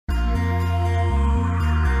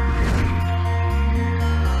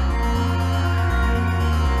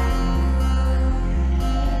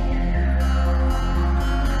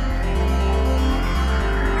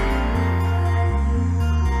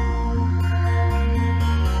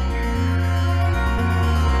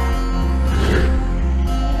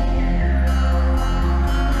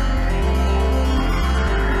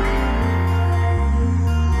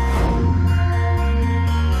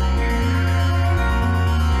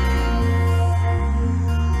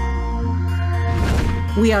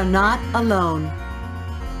We are not alone.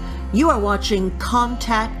 You are watching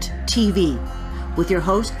Contact TV with your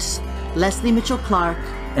hosts, Leslie Mitchell-Clark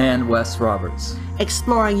and Wes Roberts,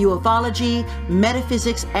 exploring ufology,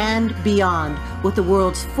 metaphysics, and beyond with the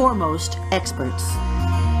world's foremost experts.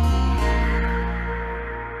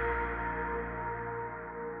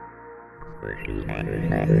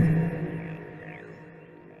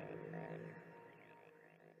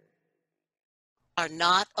 Are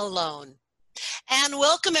not alone. And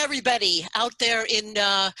welcome everybody out there in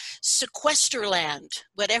sequester land.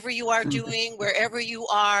 Whatever you are doing, wherever you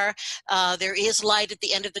are, there is light at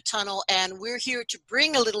the end of the tunnel, and we're here to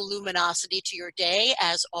bring a little luminosity to your day,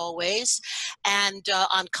 as always. And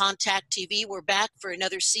on Contact TV, we're back for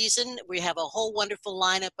another season. We have a whole wonderful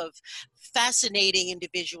lineup of fascinating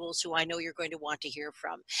individuals who I know you're going to want to hear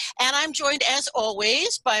from. And I'm joined, as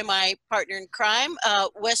always, by my partner in crime,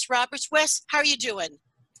 Wes Roberts. Wes, how are you doing?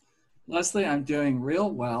 Leslie, I'm doing real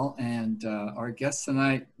well, and our guest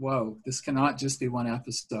tonight, whoa, this cannot just be one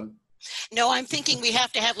episode. No, I'm thinking we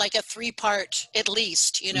have to have like a 3-part at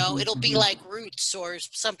least, you know, it'll be like Roots or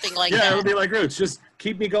something like that. Yeah, it'll be like Roots. Just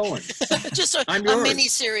keep me going. Just a mini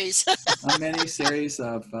series. A mini series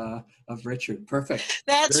of Richard. Perfect.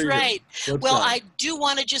 That's right. Well, I do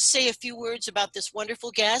want to just say a few words about this wonderful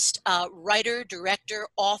guest, writer, director,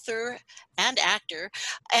 author, and actor,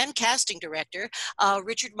 and casting director.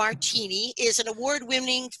 Richard Martini is an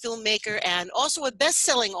award-winning filmmaker and also a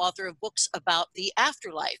best-selling author of books about the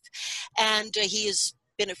afterlife. And he has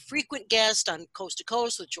been a frequent guest on Coast to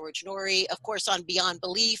Coast with George Noory, of course on Beyond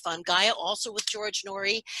Belief, on Gaia, also with George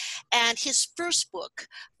Noory. And his first book,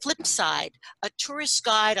 Flipside, A Tourist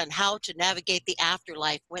Guide on How to Navigate the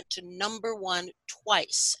Afterlife, went to #1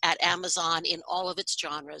 twice at Amazon in all of its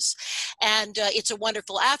genres. And it's a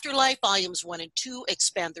Wonderful Afterlife. Volumes 1 and 2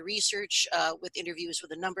 expand the research with interviews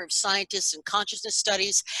with a number of scientists and consciousness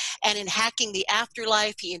studies. And in Hacking the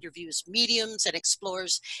Afterlife, he interviews mediums and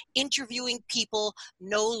explores interviewing people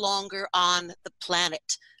no longer on the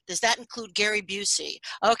planet. Does that include Gary Busey?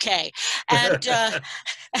 Okay. And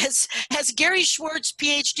as Gary Schwartz,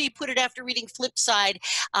 PhD, put it after reading Flipside,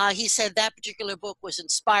 he said that particular book was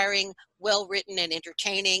inspiring, well-written, and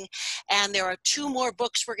entertaining. And there are 2 more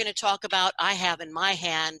books we're going to talk about I have in my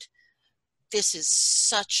hand. This is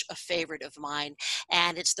such a favorite of mine,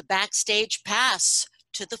 and it's The Backstage Pass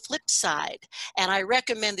to the Flip Side. And I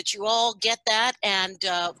recommend that you all get that. And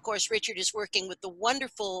of course, Richard is working with the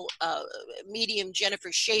wonderful medium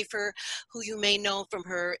Jennifer Schaefer, who you may know from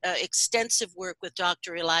her extensive work with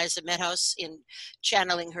Dr. Eliza Medhouse in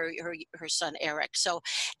channeling her son Eric. So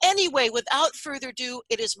anyway, without further ado,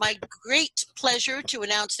 it is my great pleasure to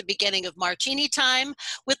announce the beginning of Martini Time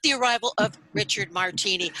with the arrival of Richard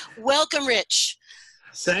Martini. Welcome, Rich.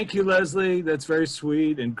 Thank you, Leslie. That's very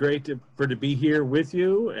sweet and great to be here with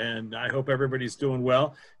you, and I hope everybody's doing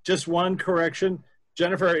well. Just one correction.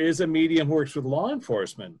 Jennifer is a medium who works with law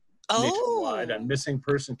enforcement nationwide on missing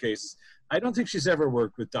person cases. I don't think she's ever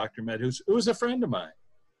worked with Dr. Medhouse, who was a friend of mine.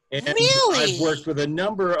 And really? I've worked with a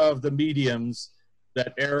number of the mediums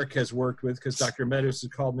that Eric has worked with, because Dr. Medhouse has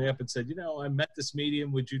called me up and said, you know, I met this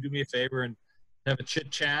medium. Would you do me a favor and have a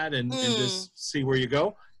chit-chat and just see where you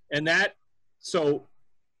go? And so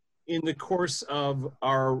in the course of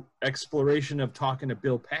our exploration of talking to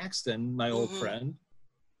Bill Paxton, my old friend,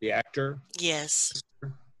 the actor, yes,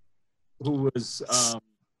 who was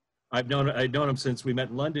I'd known him since we met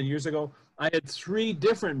in London years ago. I had 3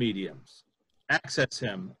 different mediums access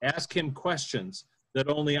him, ask him questions that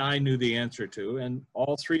only I knew the answer to, and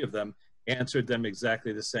all 3 of them answered them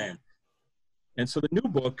exactly the same. And so the new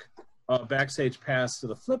book, Backstage Pass to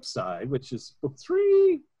the Flip Side, which is book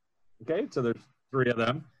 3, okay, so there's 3 of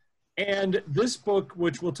them. And this book,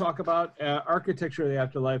 which we'll talk about, Architecture of the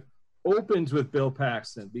Afterlife, opens with Bill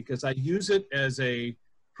Paxton, because I use it as a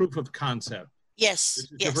proof of concept. Yes,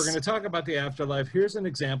 If we're going to talk about the afterlife, here's an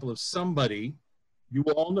example of somebody you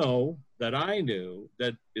all know that I knew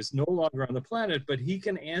that is no longer on the planet, but he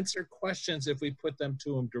can answer questions if we put them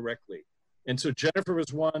to him directly. And so Jennifer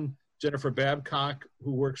was one. Jennifer Babcock,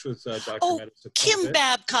 who works with Dr. Medhouse. Kim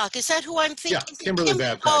Babcock. Is that who I'm thinking? Yeah, Kimberly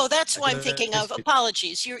Babcock. Oh, that's who I'm thinking of.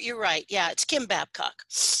 Apologies. You're right. Yeah, it's Kim Babcock.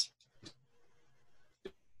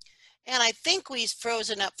 And I think we've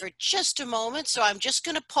frozen up for just a moment, so I'm just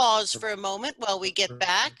going to pause for a moment while we get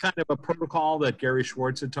back. Kind of a protocol that Gary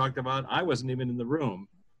Schwartz had talked about. I wasn't even in the room.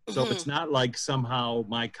 So it's not like somehow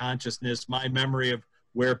my consciousness, my memory of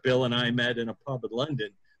where Bill and I met in a pub in London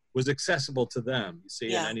was accessible to them, you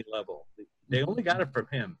see, at any level. They only got it from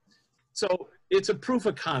him. So it's a proof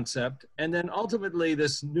of concept. And then ultimately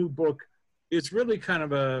this new book, it's really kind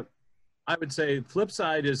of a, I would say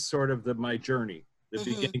Flipside is sort of my journey. the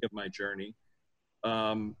beginning of my journey.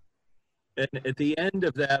 And at the end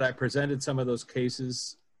of that, I presented some of those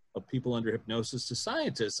cases of people under hypnosis to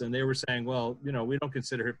scientists, and they were saying, well, you know, we don't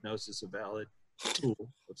consider hypnosis a valid tool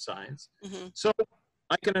of science. So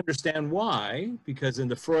I can understand why, because in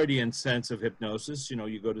the Freudian sense of hypnosis, you know,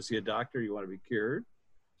 you go to see a doctor, you want to be cured.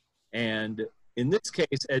 And in this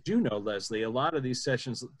case, as you know, Leslie, a lot of these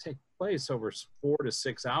sessions take place over 4 to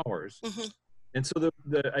 6 hours. And so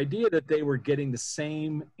the idea that they were getting the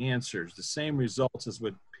same answers, the same results is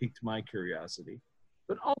what piqued my curiosity.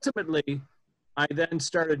 But ultimately, I then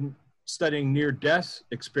started studying near-death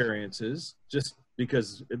experiences, just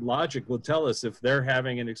because logic will tell us if they're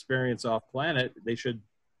having an experience off planet, they should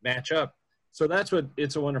match up. So that's what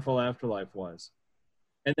It's a Wonderful Afterlife was.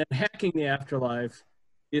 And then Hacking the Afterlife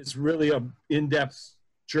is really an in-depth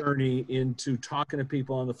journey into talking to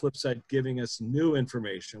people, on the flip side, giving us new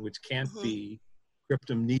information, which can't be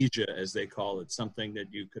cryptomnesia, as they call it, something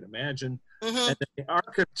that you could imagine. And then the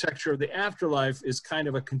architecture of the afterlife is kind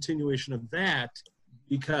of a continuation of that,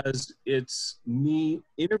 because it's me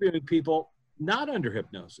interviewing people not under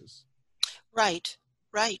hypnosis. Right.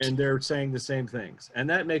 And they're saying the same things. And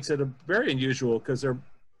that makes it a very unusual, because they're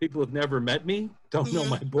people who've never met me, don't know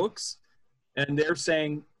my books, and they're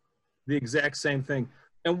saying the exact same thing.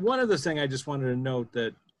 And one other thing I just wanted to note,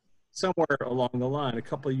 that somewhere along the line, a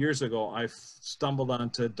couple of years ago, I stumbled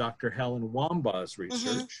onto Dr. Helen Wambaugh's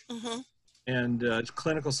research, and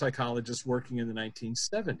clinical psychologist working in the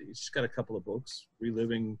 1970s. She's got a couple of books,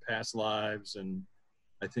 Reliving Past Lives, and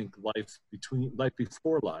I think Life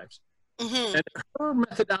Before Lives. And her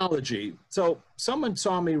methodology, so someone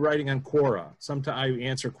saw me writing on Quora. Sometimes I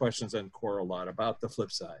answer questions on Quora a lot about the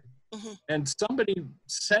flip side. And somebody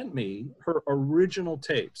sent me her original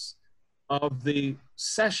tapes of the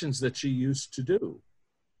sessions that she used to do.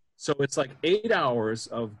 So it's like 8 hours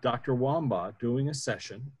of Dr. Wambau doing a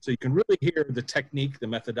session. So you can really hear the technique, the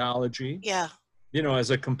methodology. Yeah. You know,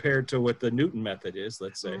 as a compared to what the Newton method is,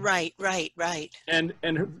 let's say. Right. And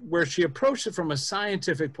where she approached it from a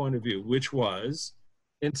scientific point of view, which was,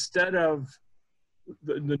 instead of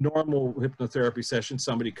the normal hypnotherapy session,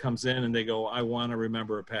 somebody comes in and they go, I want to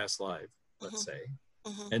remember a past life, let's say.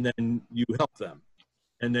 And then you help them.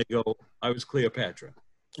 And they go, I was Cleopatra.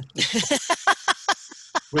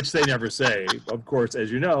 Which they never say, of course,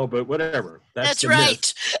 as you know, but whatever. That's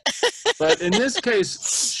right. But in this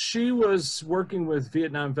case, she was working with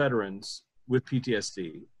Vietnam veterans with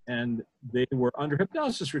PTSD, and they were under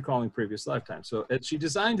hypnosis recalling previous lifetimes. So she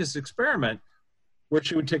designed this experiment where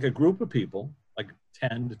she would take a group of people, like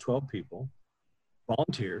 10 to 12 people,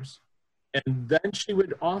 volunteers, and then she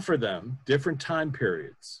would offer them different time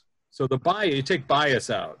periods. So the bias, you take bias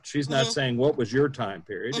out. She's not saying, what was your time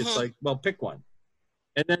period? It's like, well, pick one.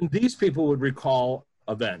 And then these people would recall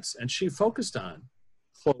events. And she focused on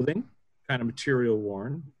clothing, kind of material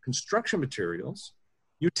worn, construction materials,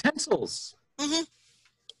 utensils,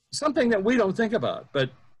 something that we don't think about. But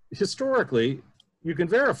historically, you can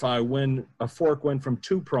verify when a fork went from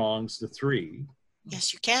 2 prongs to 3.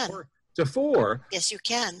 Yes, you can. To 4. Yes, you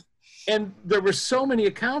can. And there were so many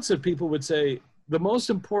accounts that people would say, the most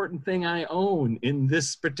important thing I own in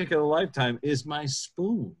this particular lifetime is my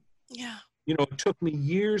spoon. Yeah. You know, it took me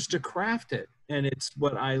years to craft it, and it's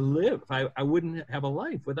what I live. I wouldn't have a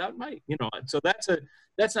life without my, you know, so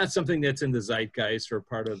that's not something that's in the zeitgeist or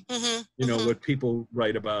part of, you know, what people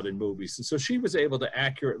write about in movies. And so she was able to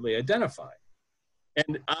accurately identify.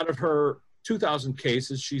 And out of her 2,000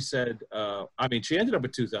 cases, she said, she ended up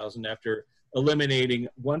at 2,000 after eliminating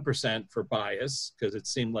 1% for bias, because it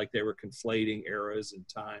seemed like they were conflating eras and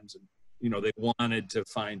times, and, you know, they wanted to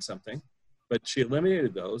find something. But she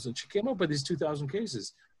eliminated those, and she came up with these 2,000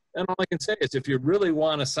 cases. And all I can say is, if you really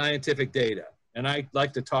want a scientific data, and I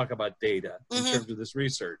like to talk about data in terms of this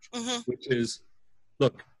research, which is,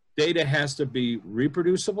 look, data has to be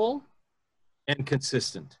reproducible and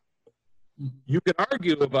consistent. You can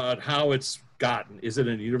argue about how it's gotten. Is it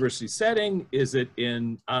in a university setting? Is it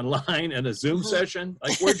in online in a Zoom session?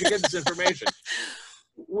 Like, where'd you get this information?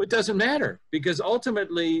 It doesn't matter, because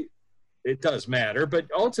ultimately, it does matter, but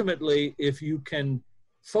ultimately, if you can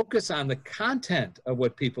focus on the content of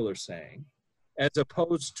what people are saying, as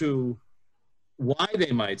opposed to why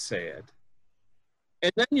they might say it,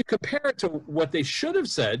 and then you compare it to what they should have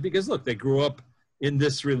said, because look, they grew up in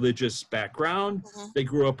this religious background, they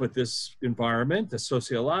grew up with this environment, the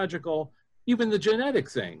sociological, even the genetic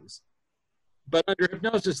things. But under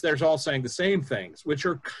hypnosis, they're all saying the same things, which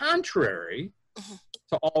are contrary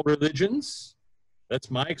to all religions. That's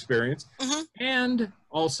my experience. And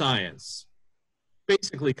all science,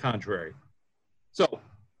 basically contrary. So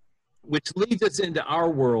which leads us into our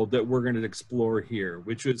world that we're going to explore here,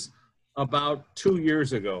 which was about 2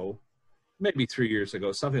 years ago, maybe 3 years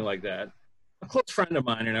ago, something like that. A close friend of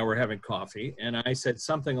mine and I were having coffee, and I said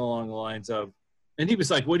something along the lines of, and he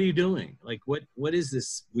was like, "What are you doing? Like, what is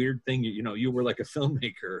this weird thing? You were like a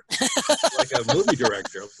filmmaker, like a movie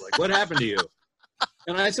director. I was like, what happened to you?"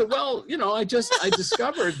 And I said, "Well, I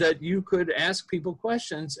discovered that you could ask people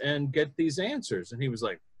questions and get these answers." And he was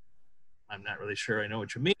like, "I'm not really sure I know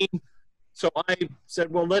what you mean." So I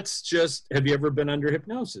said, "Well, have you ever been under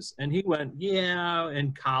hypnosis?" And he went, "Yeah,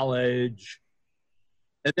 in college."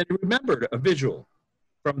 And then he remembered a visual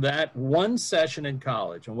from that one session in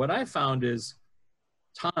college. And what I found is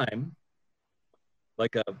time,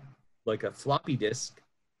 like a floppy disk,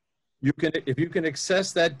 if you can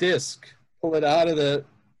access that disk, pull it out of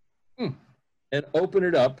and open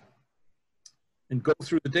it up and go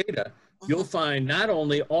through the data, you'll find not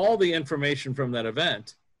only all the information from that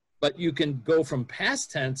event, but you can go from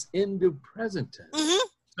past tense into present tense.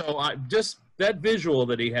 So just that visual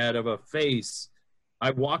that he had of a face,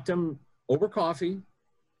 I walked him over coffee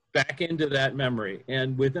back into that memory.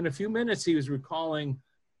 And within a few minutes, he was recalling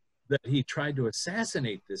that he tried to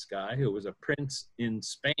assassinate this guy who was a prince in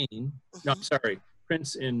Spain. No, I'm sorry,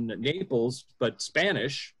 prince in Naples, but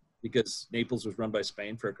Spanish, because Naples was run by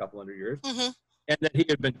Spain for a couple hundred years. And that he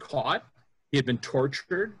had been caught, he had been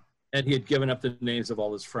tortured, and he had given up the names of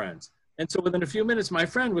all his friends. And so within a few minutes, my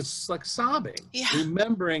friend was like sobbing,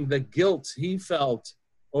 remembering the guilt he felt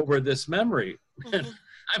over this memory. And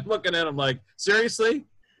I'm looking at him like, seriously?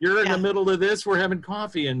 You're in the middle of this? We're having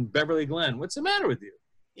coffee in Beverly Glen. What's the matter with you?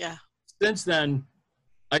 Yeah. Since then,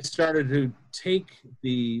 I started to take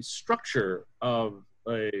the structure of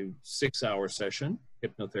a 6-hour session,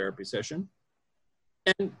 hypnotherapy session,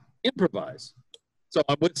 and improvise. So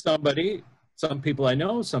I'm with somebody, some people I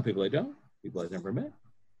know, some people I don't, people I've never met.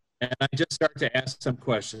 And I just start to ask some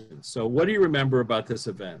questions. So what do you remember about this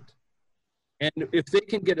event? And if they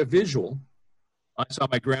can get a visual, I saw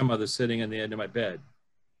my grandmother sitting on the end of my bed.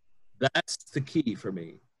 That's the key for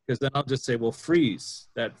me. Because then I'll just say, well, freeze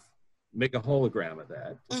that, make a hologram of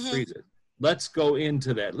that, freeze it. Let's go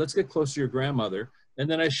into that. Let's get close to your grandmother. And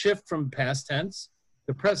then I shift from past tense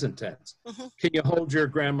to present tense. Can you hold your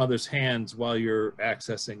grandmother's hands while you're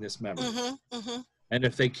accessing this memory? And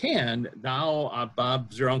if they can, now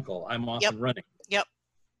Bob's your uncle. I'm off and running.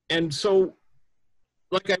 And so,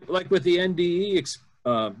 like with the NDE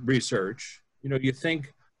research, you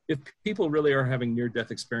think if people really are having near-death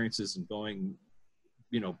experiences and going,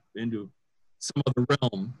 into some other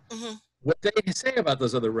realm, what they say about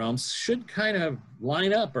those other realms should kind of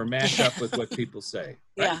line up or match up with what people say.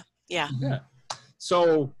 Right? Yeah.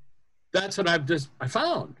 So that's what I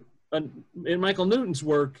found. And in Michael Newton's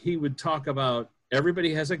work, he would talk about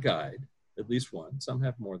everybody has a guide, at least one. Some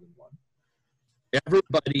have more than one.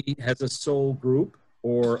 Everybody has a soul group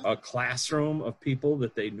or a classroom of people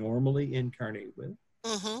that they normally incarnate with.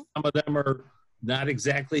 Some of them are not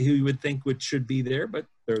exactly who you would think should be there, but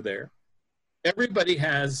they're there. Everybody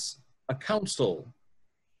has a council,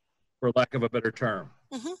 for lack of a better term.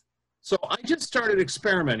 So I just started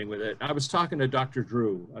experimenting with it. I was talking to Dr.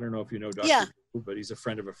 Drew. I don't know if you know Dr. Drew, but he's a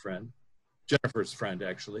friend of a friend, Jennifer's friend,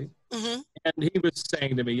 actually. And he was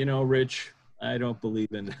saying to me, Rich, I don't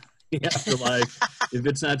believe in the afterlife. If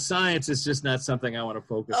it's not science, it's just not something I want to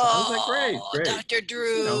focus on. I was like, great. Dr.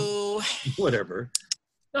 Drew. Whatever.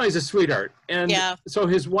 No, he's a sweetheart. And so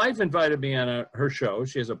his wife invited me on her show.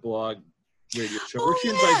 She has a blog radio show where she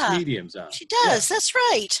invites mediums on. She does. That's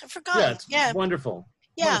right. I forgot. Yeah, it's wonderful.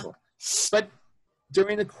 Wonderful. But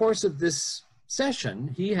during the course of this session,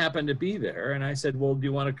 he happened to be there. And I said, well, do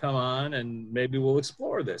you want to come on and maybe we'll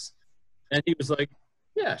explore this? And he was like,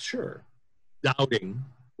 yeah, sure. Doubting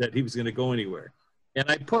that he was going to go anywhere. And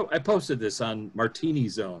I posted this on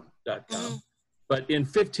martinizone.com. But in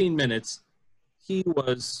 15 minutes, he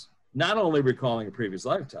was not only recalling a previous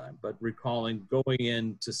lifetime, but recalling going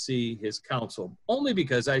in to see his counsel, only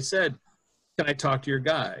because I said, can I talk to your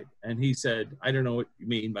guide? And he said, I don't know what you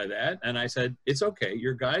mean by that. And I said, it's okay.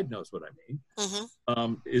 Your guide knows what I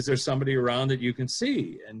mean. Is there somebody around that you can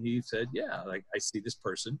see? And he said, yeah, like I see this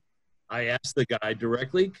person. I asked the guide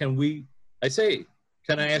directly, can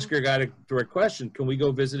I ask your guide a direct question? Can we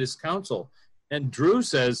go visit his counsel? And Drew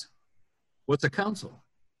says, what's a counsel?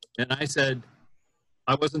 And I said,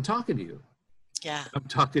 I wasn't talking to you. Yeah. I'm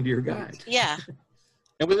talking to your guide. Yeah.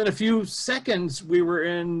 And within a few seconds, we were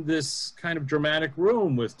in this kind of dramatic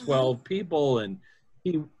room with 12 people, and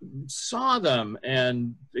he saw them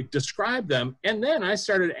and described them. And then I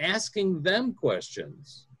started asking them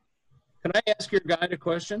questions. Can I ask your guide a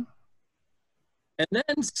question? And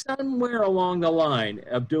then somewhere along the line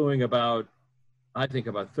of doing about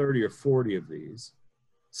 30 or 40 of these,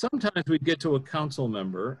 sometimes we'd get to a council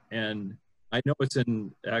member, and I know it's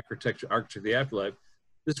in Architecture of the Afterlife.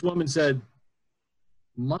 This woman said,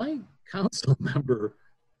 my council member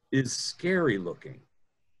is scary looking.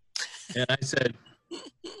 And I said,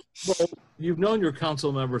 well, you've known your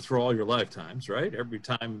council member through all your lifetimes, right? Every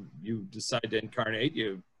time you decide to incarnate,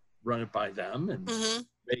 you run it by them, and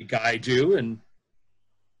they guide you. And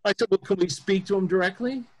I said, well, can we speak to him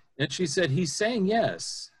directly? And she said, he's saying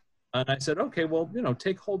yes. And I said, okay, well,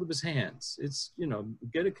 take hold of his hands. It's,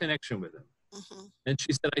 get a connection with him. And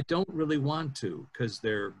she said, I don't really want to, because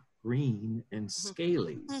they're green and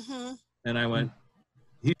scaly. And I went,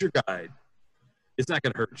 he's your guide. It's not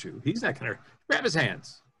going to hurt you. He's not going to grab his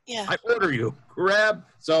hands. Yeah. I order you, grab.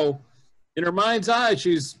 So in her mind's eye,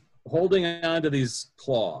 she's holding on to these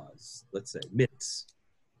claws, let's say, mitts.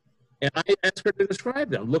 And I asked her to describe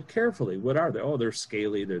them. Look carefully. What are they? Oh, they're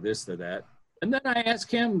scaly. They're this, they're that. And then I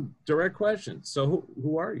asked him direct questions. So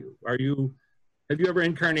who are you? Have you ever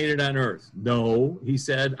incarnated on Earth? No. He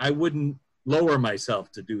said, I wouldn't lower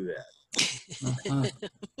myself to do that.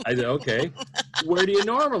 I said, okay. Where do you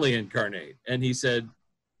normally incarnate? And he said,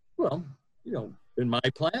 well, in my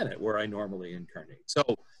planet where I normally incarnate. So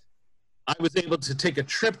I was able to take a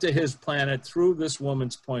trip to his planet through this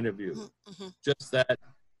woman's point of view. Just that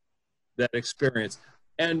experience.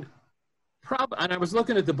 And I was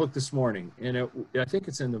looking at the book this morning, and I think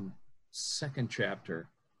it's in the second chapter.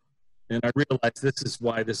 And I realized this is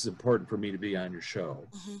why this is important for me to be on your show.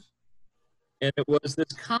 And it was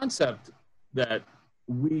this concept that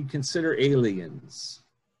we consider aliens.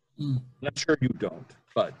 I'm not sure you don't,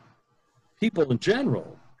 but people in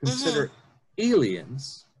general consider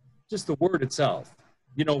aliens, just the word itself.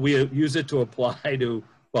 We use it to apply to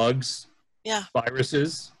bugs,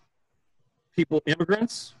 viruses, people,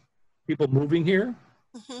 immigrants, people moving here,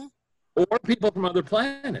 or people from other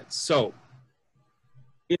planets. So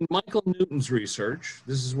in Michael Newton's research,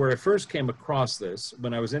 this is where I first came across this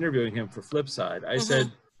when I was interviewing him for Flipside. I said,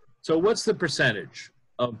 so what's the percentage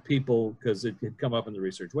of people, because it had come up in the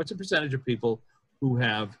research, what's the percentage of people who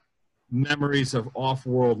have memories of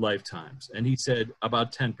off-world lifetimes? And he said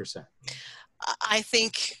about 10%. I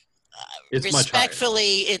think, it's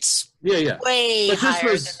respectfully, it's way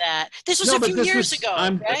higher than that. This was a few years ago,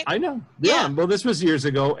 right? I know. Yeah. Well, this was years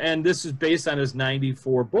ago, and this is based on his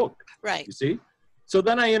 94 book. Right. You see? So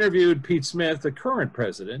then I interviewed Pete Smith, the current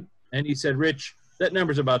president, and he said, Rich, that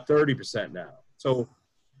number's about 30% now. So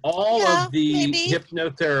all of the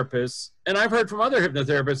hypnotherapists, and I've heard from other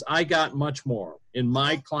hypnotherapists, I got much more in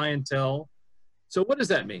my clientele. So what does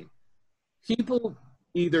that mean? People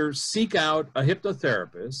either seek out a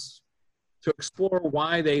hypnotherapist to explore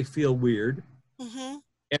why they feel weird, and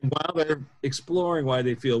while they're exploring why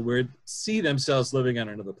they feel weird, see themselves living on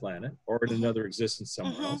another planet or in another existence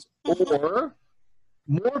somewhere else. Or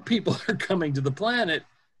more people are coming to the planet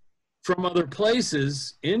from other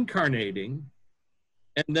places, incarnating,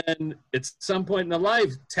 and then at some point in the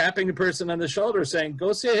life, tapping the person on the shoulder saying,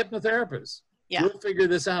 go see a hypnotherapist. We'll figure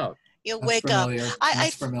this out. You'll wake up. I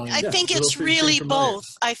think it's really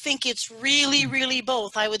both. I think it's really, really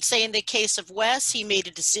both. I would say in the case of Wes, he made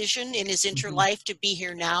a decision in his interlife to be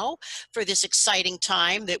here now for this exciting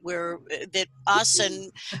time that we're going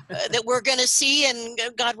to see, and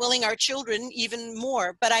God willing, our children even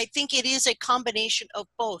more. But I think it is a combination of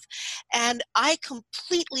both. And I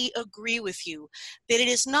completely agree with you that it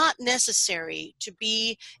is not necessary to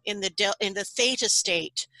be in the theta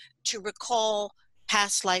state to recall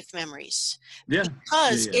past life memories,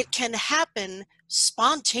 because it can happen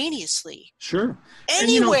spontaneously. Sure.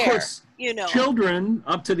 Anywhere. And, of course, children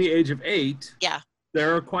up to the age of 8,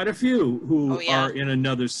 there are quite a few who are in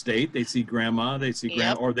another state. They see grandma, they see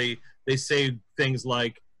grandma, or they say things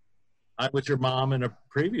like, I was your mom in a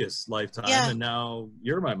previous lifetime, and now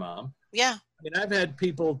you're my mom. I mean, I've had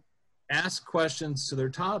people ask questions to their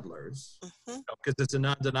toddlers, because it's a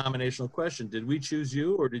non-denominational question. Did we choose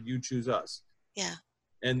you, or did you choose us?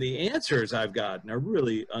 And the answers I've gotten are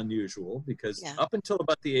really unusual, because up until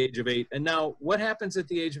about the age of 8, and now what happens at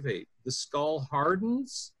the age of 8? The skull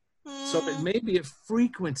hardens, so it may be a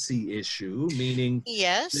frequency issue, meaning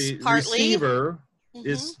the receiver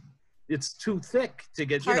is, it's too thick to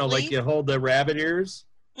get, like you hold the rabbit ears,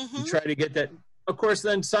 you try to get that. Of course,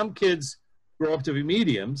 then some kids grow up to be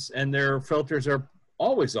mediums, and their filters are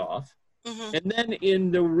always off. And then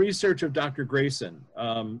in the research of Dr. Grayson,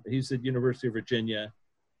 he's at University of Virginia.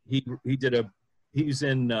 He did a he's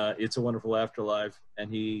in It's a Wonderful Afterlife,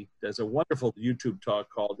 and he does a wonderful YouTube talk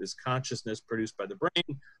called Is Consciousness Produced by the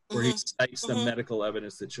Brain, where he cites the medical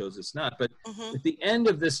evidence that shows it's not. But at the end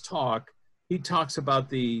of this talk, he talks about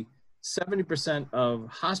the 70% of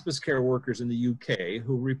hospice care workers in the UK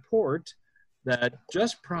who report that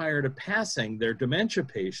just prior to passing, their dementia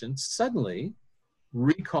patients suddenly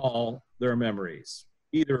recall their memories,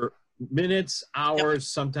 either minutes, hours,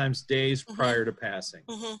 sometimes days prior to passing.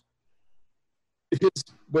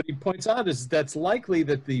 What he points out is that's likely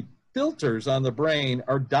that the filters on the brain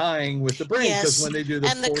are dying with the brain, because when they do the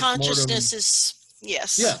and the consciousness is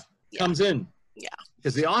comes in. Yeah.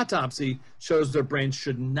 Because the autopsy shows their brains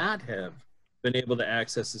should not have been able to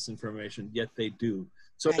access this information, yet they do.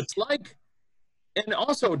 So it's like, and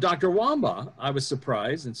also Dr. Wamba, I was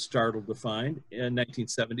surprised and startled to find in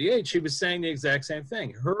 1978, she was saying the exact same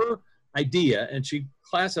thing. Her idea, and she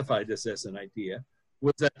classified this as an idea,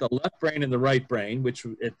 was that the left brain and the right brain, which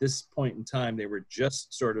at this point in time, they were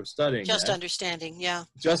just sort of studying. Just understanding,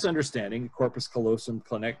 Just understanding, corpus callosum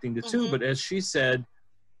connecting the two. But as she said,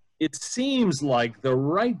 it seems like the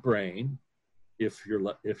right brain, if you're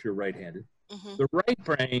right-handed, the right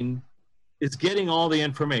brain is getting all the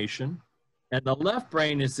information, and the left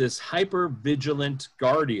brain is this hyper-vigilant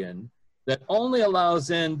guardian that only allows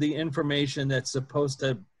in the information that's supposed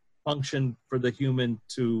to function for the human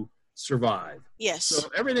to survive. Yes. So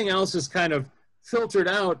everything else is kind of filtered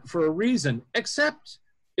out for a reason, except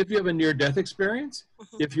if you have a near-death experience,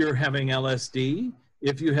 if you're having LSD,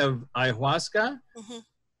 if you have ayahuasca,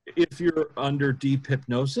 if you're under deep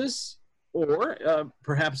hypnosis, or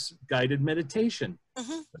perhaps guided meditation.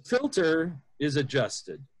 The filter is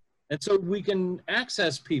adjusted. And so we can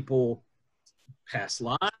access people, past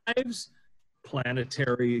lives,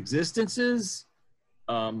 planetary existences,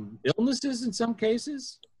 illnesses in some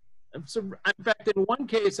cases. So, in fact, in one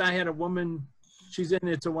case, I had a woman, she's in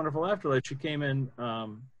It's a Wonderful Afterlife. She came in, a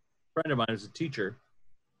friend of mine who's a teacher,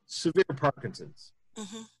 severe Parkinson's.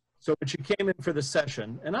 So when she came in for the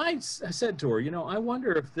session, and I said to her, you know, I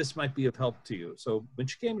wonder if this might be of help to you. So when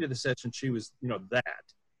she came to the session, she was, you know, that.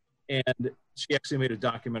 And she actually made a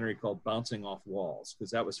documentary called Bouncing Off Walls,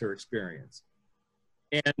 because that was her experience.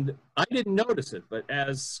 And I didn't notice it, but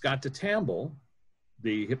as Scott DeTamble,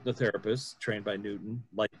 the hypnotherapist trained by Newton,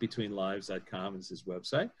 lightbetweenlives.com is his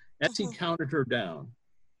website, as he counted her down,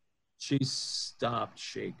 she stopped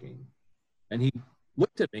shaking. And he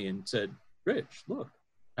looked at me and said, Rich, look,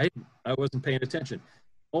 I wasn't paying attention.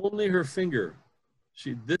 Only her finger,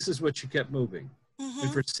 this is what she kept moving.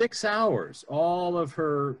 And for 6 hours, all of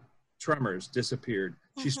her tremors disappeared.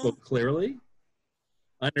 She spoke clearly,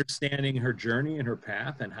 understanding her journey and her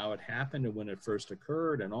path and how it happened and when it first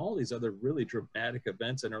occurred and all these other really dramatic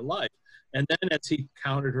events in her life. And then as he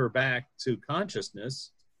counted her back to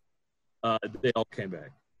consciousness, they all came back.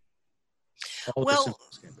 All the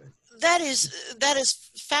symptoms came back. That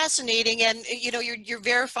is fascinating, and you know, you're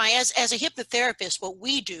verifying as a hypnotherapist. What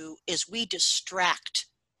we do is we distract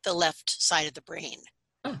the left side of the brain.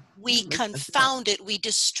 We confound it, we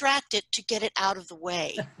distract it to get it out of the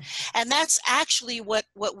way. And that's actually what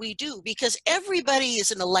we do, because everybody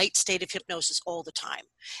is in a light state of hypnosis all the time.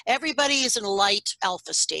 Everybody is in a light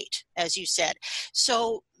alpha state, as you said.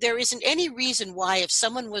 So there isn't any reason why, if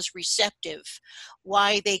someone was receptive,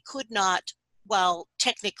 why they could not, while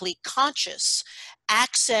technically conscious,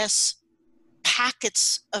 access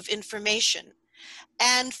packets of information.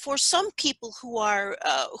 And for some people who are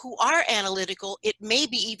analytical, it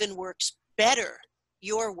maybe even works better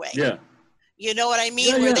your way. Yeah. You know what I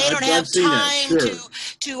mean? Where they don't have time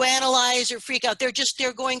to analyze or freak out.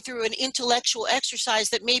 They're going through an intellectual exercise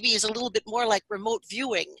that maybe is a little bit more like remote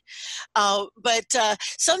viewing. But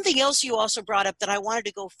something else you also brought up that I wanted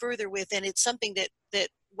to go further with, and it's something that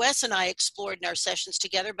Wes and I explored in our sessions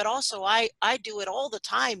together, but also I do it all the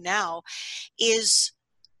time now, is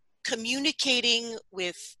communicating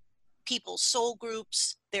with people's soul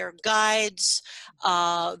groups, their guides,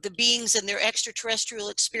 the beings and their extraterrestrial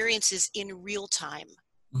experiences in real time.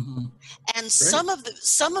 And some of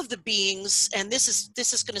the beings, and this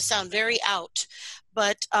is going to sound very out,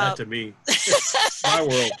 but not to me. My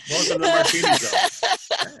world. Most of them are teenagers.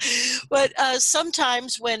 But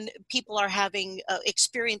sometimes when people are having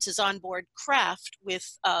experiences on board craft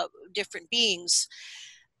with different beings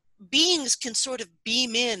can sort of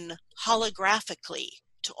beam in holographically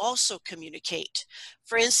to also communicate.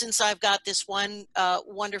 For instance, I've got this one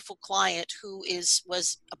wonderful client who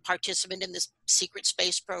was a participant in this secret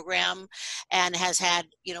space program and has had,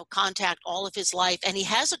 contact all of his life. And he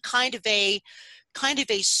has a kind of a kind of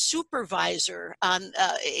a supervisor on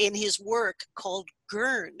in his work called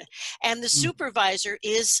Gurn, and the supervisor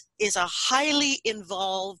is a highly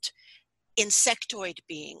involved insectoid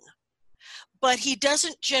being, but he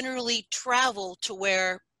doesn't generally travel to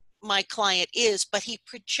where my client is, but he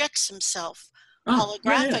projects himself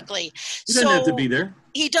holographically. He doesn't have to be there.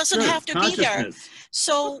 He doesn't have to be there.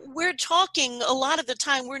 So we're talking, a lot of the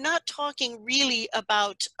time, we're not talking really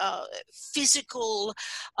about physical,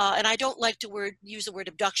 and I don't like to use the word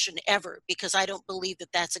abduction ever, because I don't believe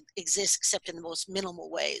that exists except in the most minimal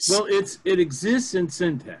ways. Well, it exists in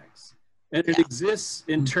syntax, and it exists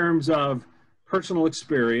in terms of personal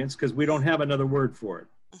experience, because we don't have another word for it.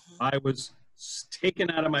 I was taken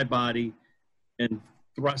out of my body and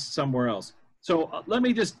thrust somewhere else. So let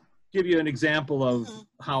me just give you an example of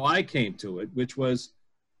how I came to it, which was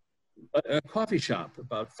a coffee shop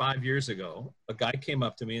about 5 years ago. A guy came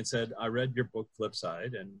up to me and said, I read your book,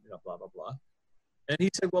 Flipside, and blah, blah, blah. And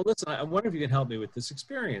he said, well, listen, I wonder if you can help me with this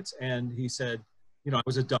experience. And he said, I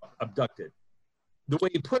was abducted. The way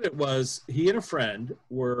he put it was, he and a friend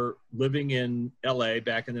were living in LA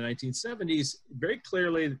back in the 1970s. Very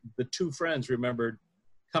clearly, the two friends remembered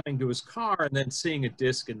coming to his car and then seeing a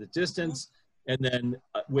disc in the distance, and then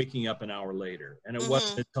waking up an hour later. And it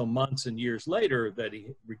wasn't until months and years later that he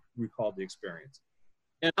recalled the experience.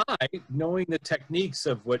 And I, knowing the techniques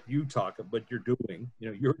of what you're doing,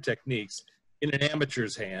 your techniques in an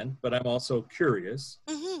amateur's hand, but I'm also curious.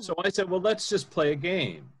 So I said, well, let's just play a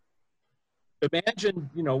game.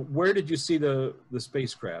 Imagine, where did you see the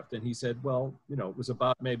spacecraft? And he said, well, it was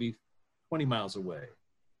about maybe 20 miles away.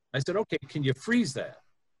 I said, okay, can you freeze that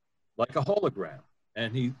like a hologram?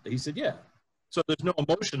 And he said, yeah. So there's no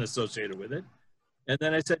emotion associated with it. And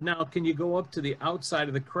then I said, now, can you go up to the outside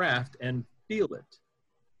of the craft and feel it?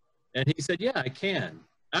 And he said, yeah, I can.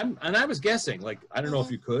 And I was guessing, I don't know if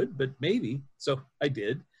you could, but maybe. So I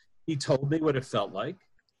did. He told me what it felt like.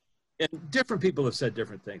 And different people have said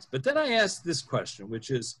different things. But then I asked this question, which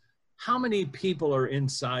is, how many people are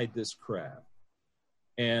inside this craft?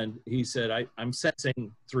 And he said, I'm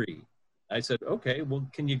sensing 3. I said, okay, well,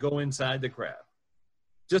 can you go inside the craft?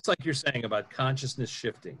 Just like you're saying about consciousness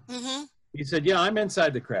shifting. He said, yeah, I'm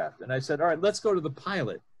inside the craft. And I said, all right, let's go to the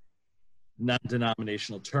pilot.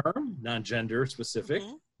 Non-denominational term, non-gender specific.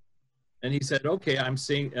 And he said, okay, I'm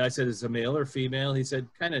seeing, I said, is it a male or female? He said,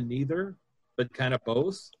 kind of neither, but kind of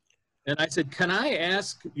both. And I said, can I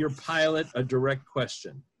ask your pilot a direct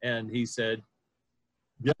question? And he said,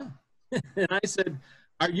 yeah. And I said,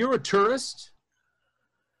 are you a tourist?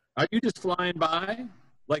 Are you just flying by?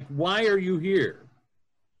 Why are you here?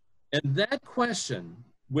 And that question,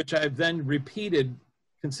 which I've then repeated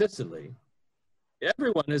consistently,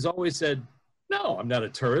 everyone has always said, no, I'm not a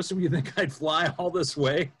tourist. You think I'd fly all this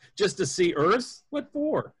way just to see Earth? What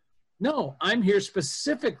for? No, I'm here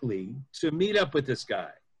specifically to meet up with this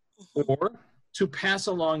guy, or to pass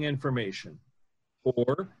along information,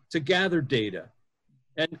 or to gather data.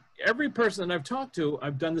 And every person that I've talked to,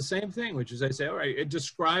 I've done the same thing, which is I say, all right,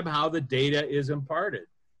 describe how the data is imparted.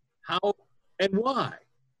 How and why.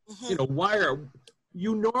 Why are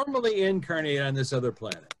you normally incarnate on this other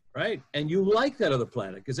planet, right? And you like that other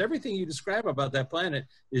planet because everything you describe about that planet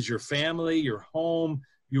is your family, your home.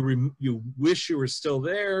 You wish you were still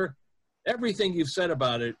there. Everything you've said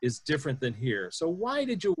about it is different than here. So why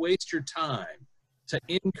did you waste your time to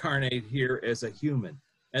incarnate here as a human?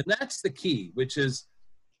 And that's the key, which is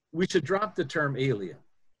we should drop the term alien.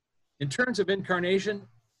 In terms of incarnation,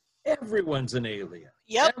 everyone's an alien.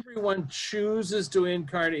 Yep. Everyone chooses to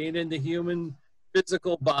incarnate in the human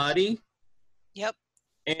physical body. Yep.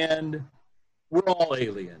 And we're all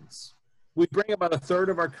aliens. We bring about 1/3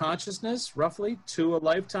 of our consciousness, roughly, to a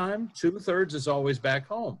lifetime. 2/3 is always back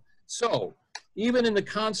home. So even in the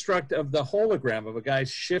construct of the hologram of a guy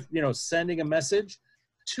sending a message,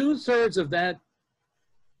 2/3 of that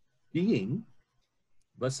being,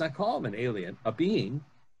 let's not call him an alien, a being,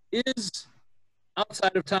 is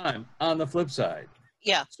outside of time on the flip side.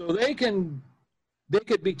 Yeah. So they could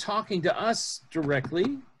be talking to us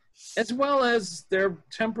directly, as well as their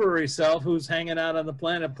temporary self who's hanging out on the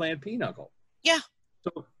planet playing pinochle. Yeah.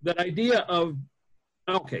 So that idea of,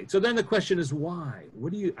 okay, so then the question is why?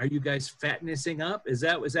 Are you guys fatnessing up? Is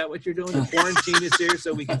that what you're doing? The quarantine is here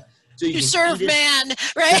so we can... So you serve man,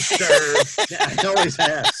 right? Yeah, I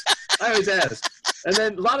always ask. And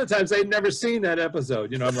then a lot of times they've never seen that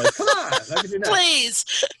episode. I'm like, come on, how can you not? Please,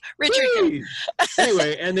 Richard. Please.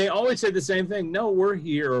 Anyway, and they always say the same thing. No, we're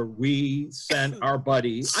here, or we sent our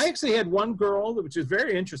buddy. I actually had one girl, which is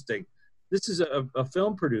very interesting. This is a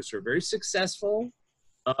film producer, very successful,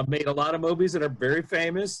 made a lot of movies that are very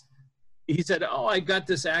famous. he said, oh, I got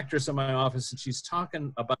this actress in my office and she's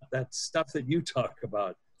talking about that stuff that you talk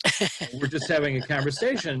about. We're just having a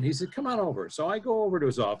conversation. He said, come on over. So I go over to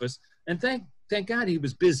his office, and thank God he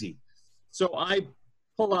was busy. So I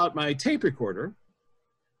pull out my tape recorder,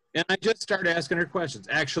 and I just started asking her questions.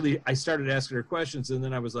 Actually, I started asking her questions, and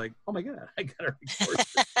then I was like, oh my God, I got to record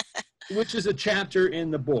this, which is a chapter in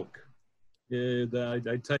the book.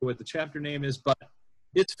 I tell you what the chapter name is, but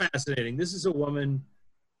it's fascinating. This is a woman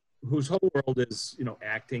whose whole world is, you know,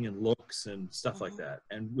 acting and looks and stuff like that.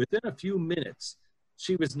 And within a few minutes,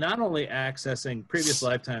 she was not only accessing previous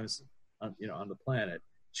lifetimes on, you know, on the planet,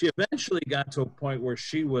 she eventually got to a point where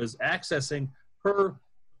she was accessing her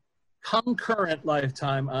concurrent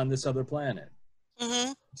lifetime on this other planet.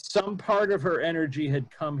 Mm-hmm. Some part of her energy had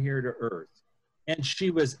come here to Earth, and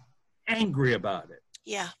she was angry about it.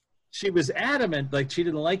 Yeah. She was adamant, like she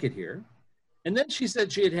didn't like it here. And then she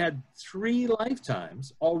said she had had 3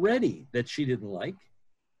 lifetimes already that she didn't like.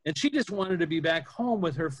 And she just wanted to be back home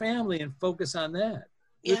with her family and focus on that.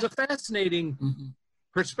 Yeah. It's a fascinating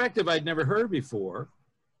perspective I'd never heard before.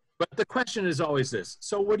 But the question is always this.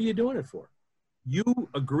 So what are you doing it for? You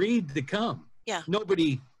agreed to come. Yeah.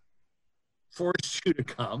 Nobody forced you to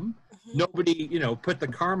come. Nobody, you know, put the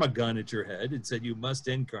karma gun at your head and said you must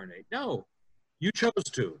incarnate. No, you chose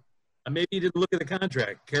to. Maybe you didn't look at the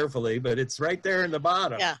contract carefully, but it's right there in the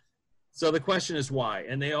bottom. Yeah. So the question is why?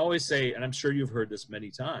 And they always say, and I'm sure you've heard this many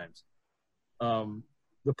times,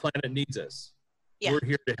 the planet needs us. Yeah. We're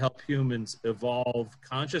here to help humans evolve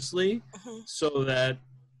consciously so that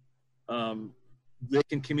they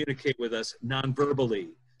can communicate with us non-verbally.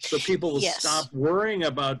 So people will stop worrying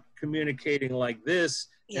about communicating like this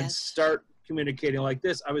and start communicating like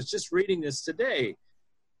this. I was just reading this today.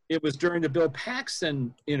 It was during the Bill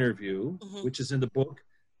Paxton interview, which is in the book.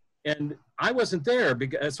 And I wasn't there,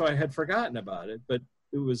 because so I had forgotten about it. But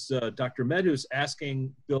it was Dr. Medus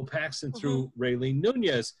asking Bill Paxton through Raylene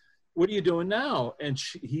Nunez, what are you doing now? And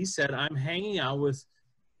he said, I'm hanging out with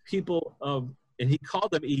people of, and he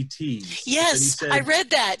called them ETs. Yes, said, I read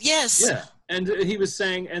that, yes. Yeah, and he was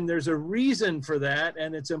saying, and there's a reason for that,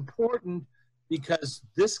 and it's important because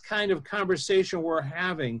this kind of conversation we're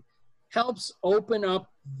having helps open up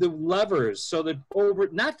the levers so that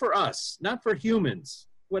not for us, not for humans,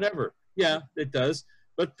 whatever, yeah, it does,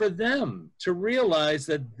 but for them to realize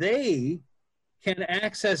that they can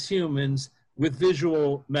access humans with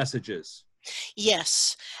visual messages.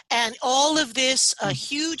 Yes, and all of this, a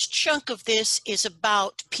huge chunk of this is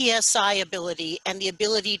about PSI ability and the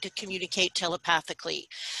ability to communicate telepathically.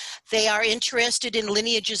 They are interested in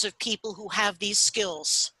lineages of people who have these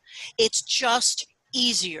skills. It's just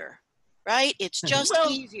easier. Right? It's just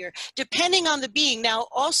easier, depending on the being. Now,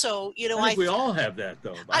 also, you know, I think we all have that,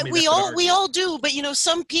 though. I mean, we all do, but you know,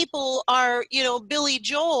 some people are, you know, Billy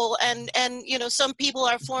Joel, and you know, some people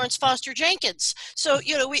are Florence Foster Jenkins. So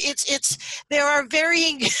you know, there are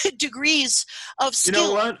varying degrees of skill. You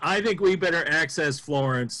know what? I think we better access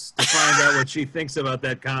Florence to find out what she thinks about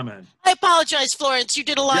that comment. I apologize, Florence. You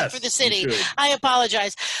did a lot for the city. I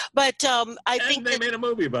apologize, but I think they made a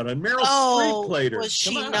movie about it. Meryl Streep played her. Was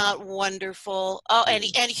she not wonderful? Oh, and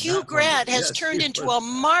Hugh Grant has turned into a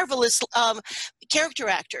marvelous character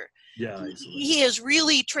actor. Yeah, he has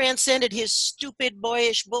really transcended his stupid,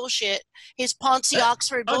 boyish bullshit, his Ponzi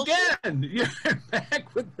Oxford bullshit. Again, you're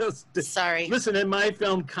back with those. Sorry. Listen, in my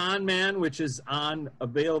film Con Man, which is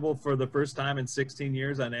available for the first time in 16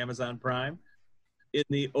 years on Amazon Prime, in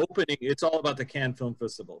the opening, it's all about the Cannes Film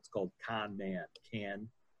Festival. It's called Con Man, Cannes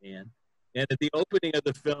Man. And at the opening of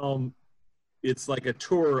the film, it's like a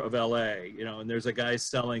tour of LA, you know, and there's a guy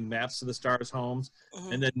selling maps to the stars' homes.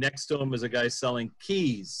 And then next to him is a guy selling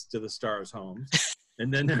keys to the stars' homes.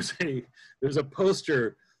 And then there's a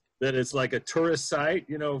poster that is like a tourist site,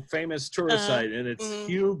 you know, famous tourist site. And it's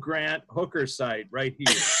Hugh Grant hooker site right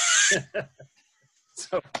here.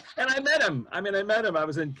 So, and I met him. I met him. I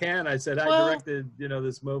was in Cannes. I said, I directed, you know,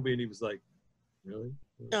 this movie. And he was like, really?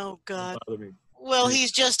 Oh, God. Don't bother me. Well,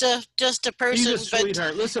 he's just a person. He's a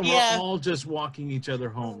sweetheart. Listen, we're all just walking each other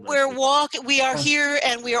home. We are here,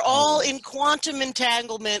 and we are all in quantum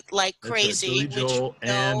entanglement like crazy. Billy Joel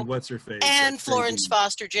and what's her face? And Florence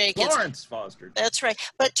Foster Jenkins. Florence Foster. That's right.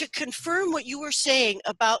 But to confirm what you were saying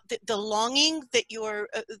about the longing that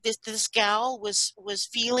this gal was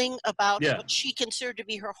feeling about what she considered to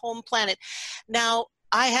be her home planet. Now,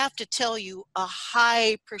 I have to tell you, a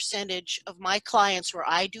high percentage of my clients where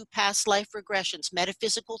I do past life regressions,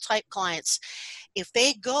 metaphysical type clients, if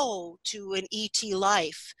they go to an ET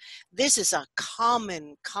life, this is a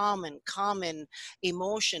common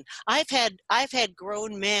emotion. I've had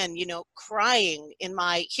grown men, you know, crying in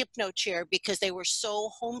my hypno chair because they were so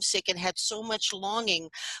homesick and had so much longing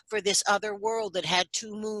for this other world that had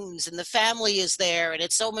 2 moons and the family is there and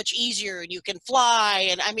it's so much easier and you can fly.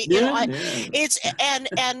 And I mean, you know, it's,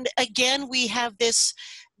 and again, we have this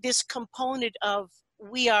component of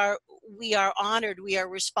we are honored, we are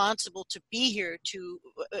responsible to be here, to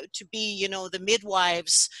be, you know, the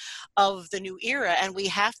midwives of the new era, and we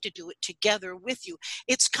have to do it together with you.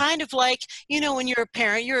 It's kind of like, you know, when you're a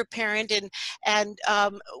parent, and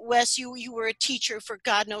Wes, you were a teacher for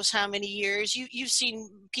God knows how many years. You've seen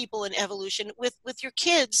people in evolution with your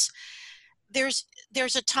kids.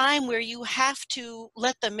 There's a time where you have to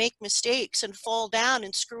let them make mistakes and fall down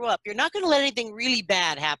and screw up. You're not going to let anything really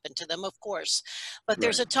bad happen to them, of course, but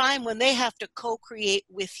there's a time when they have to co-create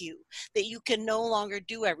with you, that you can no longer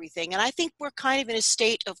do everything. And I think we're kind of in a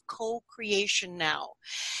state of co-creation now.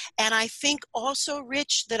 And I think also,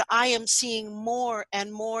 Rich, that I am seeing more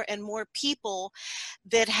and more and more people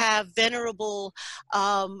that have venerable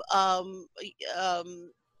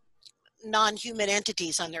non-human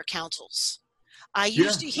entities on their councils. I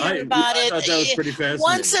used to hear about it. I thought that was pretty fascinating.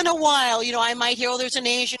 Once in a while, you know, I might hear, oh, there's an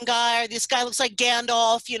Asian guy, or this guy looks like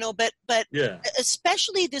Gandalf, you know, but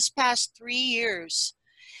especially this past 3 years,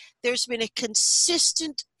 there's been a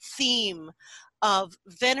consistent theme of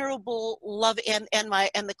venerable love, and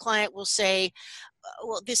the client will say,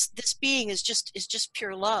 well, this being is just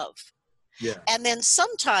pure love. Yeah. And then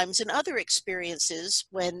sometimes in other experiences,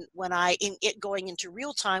 when I, going into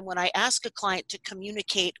real time, when I ask a client to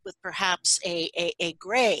communicate with perhaps a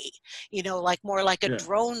gray, you know, like more like a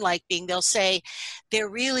drone-like being, they'll say, there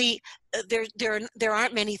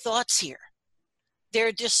aren't many thoughts here.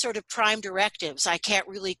 They're just sort of prime directives. I can't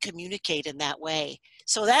really communicate in that way.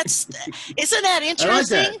 So that's, isn't that interesting? I like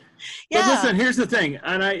that. Yeah. But listen, here's the thing,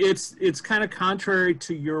 and it's kind of contrary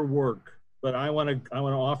to your work, but I want to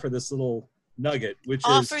offer this little nugget, which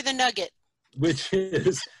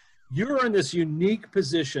is you're in this unique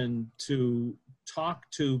position to talk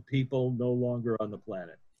to people no longer on the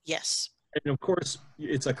planet. Yes. And of course,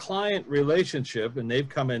 it's a client relationship, and they've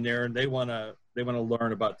come in there and they want to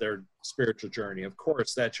learn about their spiritual journey. Of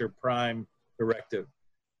course, that's your prime directive.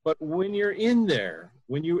 But when you're in there,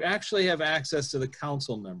 when you actually have access to the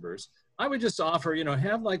council members, I would just offer, you know,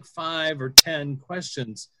 have like 5 or 10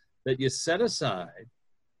 questions that you set aside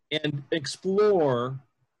and explore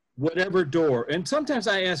whatever door. And sometimes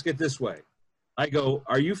I ask it this way. I go,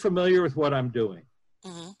 are you familiar with what I'm doing?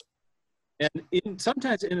 Mm-hmm. And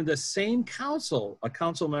sometimes in the same council, a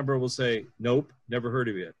council member will say, nope, never heard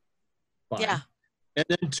of it. Fine. Yeah. And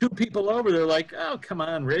then 2 people over, they're like, oh, come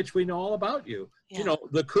on, Rich, we know all about you. Yeah. You know,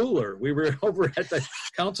 the cooler. We were over at the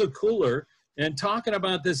council cooler and talking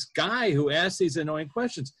about this guy who asked these annoying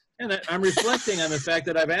questions. And I'm reflecting on the fact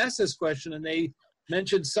that I've asked this question and they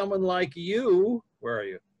mentioned someone like you, where are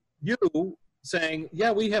you? You saying,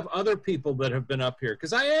 yeah, we have other people that have been up here.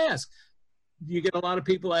 Because I ask, you get a lot of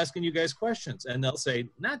people asking you guys questions, and they'll say,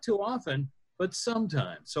 not too often, but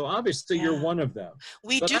sometimes. So obviously you're one of them.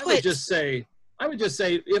 I would just say,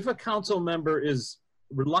 if a council member is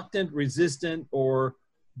reluctant, resistant, or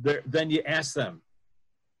then you ask them,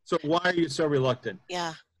 so why are you so reluctant?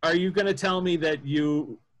 Yeah. Are you going to tell me that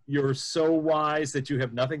you're so wise that you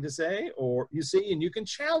have nothing to say? Or you see, and you can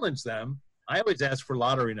challenge them. I always ask for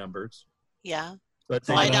lottery numbers. Yeah.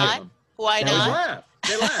 Why not? Why not? Laugh.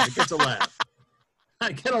 They laugh. It gets a laugh.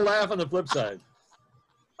 I get a laugh on the flip side.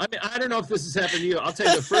 I mean, I don't know if this has happened to you. I'll tell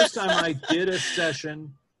you, the first time I did a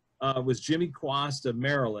session was Jimmy Quast of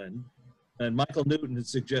Maryland, and Michael Newton had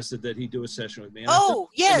suggested that he do a session with me. Oh,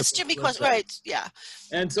 yes, Jimmy Quast, right, yeah.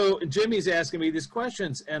 And so Jimmy's asking me these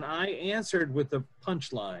questions, and I answered with a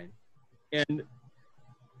punchline, and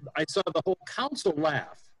I saw the whole council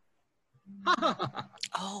laugh.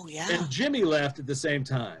 Oh, yeah. And Jimmy laughed at the same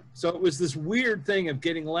time. So it was this weird thing of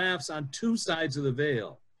getting laughs on 2 sides of the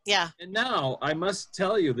veil. Yeah. And now I must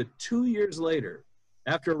tell you that 2 years later,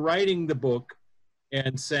 after writing the book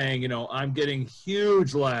and saying, you know, I'm getting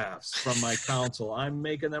huge laughs from my council. I'm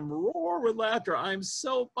making them roar with laughter. I'm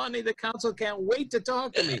so funny. The council can't wait to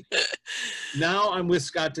talk to me. Now I'm with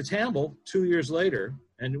Scott DeTamble 2 years later,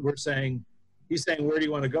 and he's saying, where do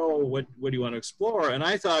you want to go? What do you want to explore? And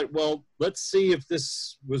I thought, well, let's see if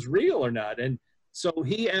this was real or not. And so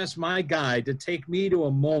he asked my guide to take me to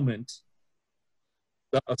a moment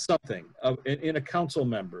of something in a council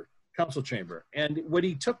chamber. And what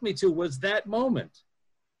he took me to was that moment.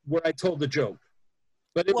 where I told the joke.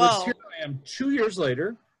 But it Whoa. was, here I am 2 years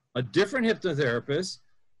later, a different hypnotherapist.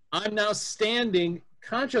 I'm now standing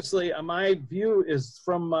consciously, my view is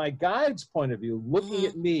from my guide's point of view, looking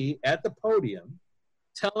at me at the podium,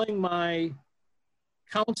 telling my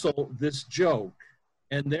counsel this joke,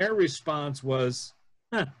 and their response was,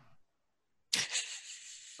 huh.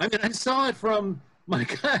 I mean, I saw it from my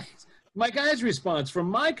guy's response. From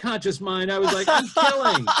my conscious mind, I was like, I'm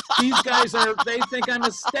killing. These guys they think I'm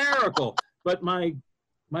hysterical. But my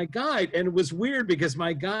guide, and it was weird because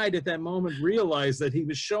my guide at that moment realized that he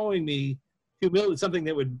was showing me humility, something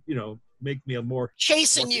that would, make me a more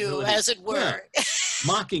chasing you, as it were. Yeah,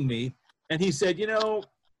 mocking me. And he said,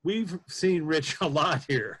 we've seen Rich a lot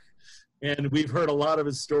here, and we've heard a lot of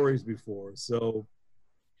his stories before, so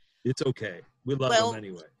it's okay. We love him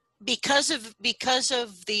anyway. Because of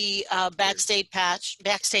the Backstage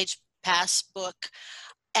Pass book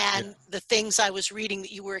and the things I was reading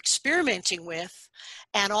that you were experimenting with,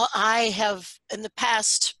 and I have in the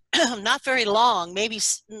past, not very long, maybe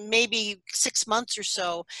 6 months or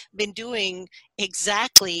so, been doing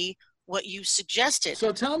exactly what you suggested.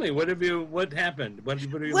 So tell me, what happened? What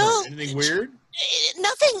have you learned? Anything weird?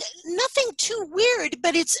 Nothing too weird,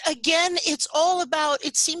 but it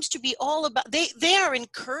seems to be all about, they are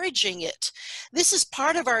encouraging it. This is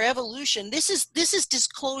part of our evolution. This is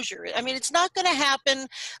disclosure. I mean, it's not going to happen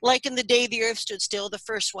like in The Day the Earth Stood Still, the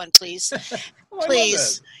first one, please.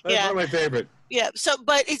 Please. That's one of my favorite. Yeah, so,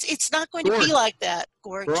 but it's not going to be like that,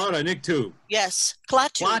 Gort. Barada Niktu. Yes,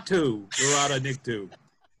 Klaatu. Barada Niktu.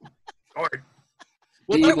 Gort.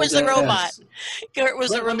 Gort was the robot. Gort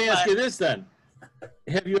was the robot. Let me ask you this then.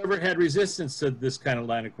 Have you ever had resistance to this kind of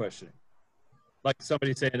line of questioning? Like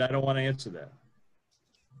somebody saying, I don't want to answer that.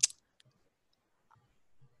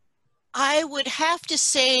 I would have to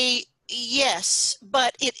say yes,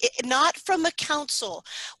 but it not from a counsel.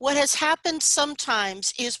 What has happened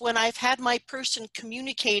sometimes is when I've had my person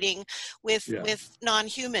communicating with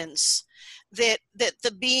non-humans, that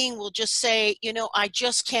the being will just say, I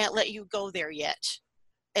just can't let you go there yet.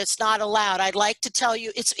 It's not allowed. I'd like to tell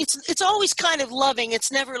you, it's always kind of loving.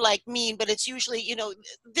 It's never like mean, but it's usually,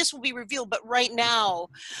 this will be revealed, but right now,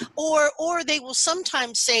 or they will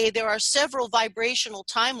sometimes say there are several vibrational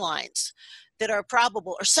timelines that are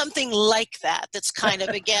probable, or something like that. That's kind of,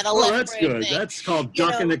 again, a left that's good. thing. That's called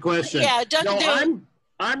ducking the question. Yeah,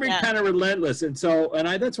 I'm kind of relentless, and so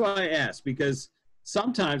that's why I ask, because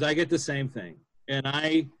sometimes I get the same thing, and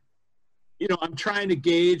I'm trying to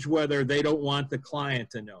gauge whether they don't want the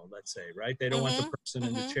client to know, let's say, right? They don't want the person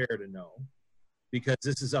in the chair to know, because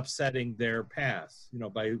this is upsetting their path,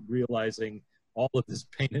 by realizing all of this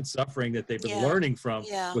pain and suffering that they've been learning from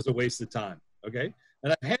was a waste of time, okay?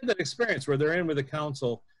 And I've had that experience where they're in with a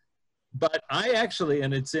counsel, but I actually,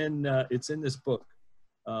 and it's in this book,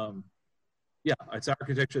 it's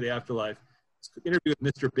Architecture of the Afterlife. It's an interview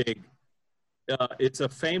with Mr. Big. It's a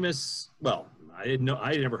famous, I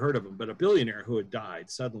never heard of him, but a billionaire who had died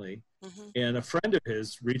suddenly. And a friend of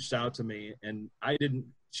his reached out to me, and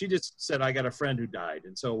she just said, I got a friend who died.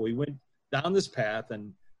 And so we went down this path,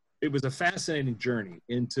 and it was a fascinating journey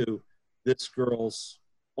into this girl's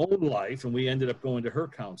own life. And we ended up going to her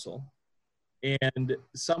counsel, and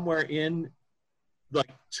somewhere in like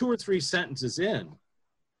 2 or 3 sentences in,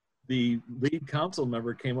 the lead council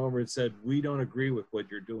member came over and said, we don't agree with what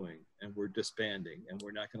you're doing, and we're disbanding, and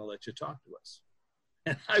we're not going to let you talk to us.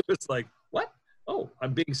 And I was like, what? Oh,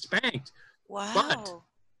 I'm being spanked. Wow. But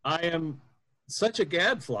I am such a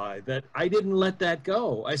gadfly that I didn't let that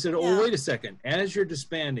go. I said, oh, wait a second. As you're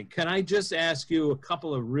disbanding, can I just ask you a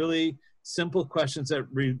couple of really simple questions that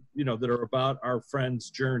that are about our friend's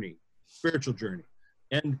journey, spiritual journey?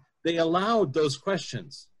 And they allowed those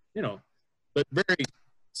questions, but very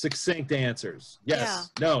succinct answers. Yes,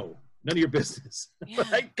 no, none of your business.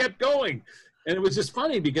 But I kept going. And it was just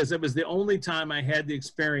funny because it was the only time I had the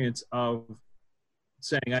experience of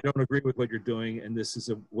saying, I don't agree with what you're doing, and this is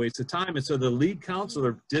a waste of time. And so the lead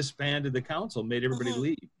counselor disbanded the council, made everybody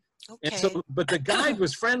leave. Okay. And so, but the guide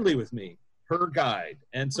was friendly with me, her guide.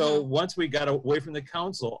 And so once we got away from the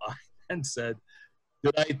council, I then said,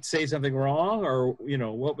 did I say something wrong, or,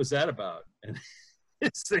 what was that about? And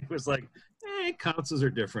his thing was like, councils are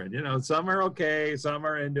different. Some are okay, some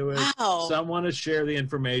are into it. Wow. Some want to share the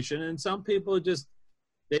information, and some people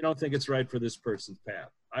they don't think it's right for this person's path.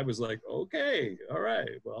 I was like, okay, all right,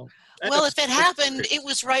 well. Well, if it happened, it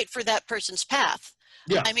was right for that person's path.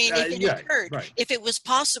 Yeah. I mean, if it occurred, if it was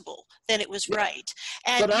possible, then it was right.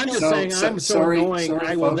 And, but I'm just saying, I'm so annoying,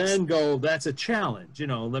 I will then go, that's a challenge.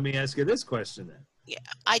 Let me ask you this question then. Yeah,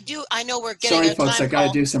 I know we're getting Sorry, folks, I got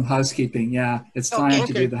to do some housekeeping. Yeah, it's time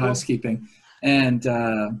to do the housekeeping. and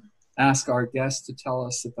ask our guest to tell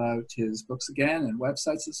us about his books again and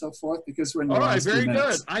websites and so forth, because we're in the last very few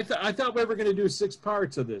minutes. good. I thought we were going to do 6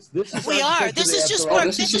 parts of this. This is We are. This is just part.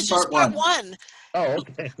 This is just part one. Oh,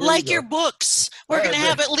 okay. Like your books, we're going to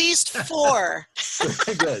have at least 4.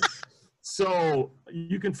 Very good. So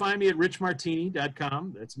you can find me at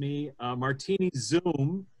richmartini.com. That's me.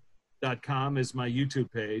 martinizoom.com is my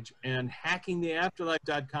YouTube page, and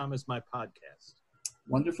hackingtheafterlife.com is my podcast.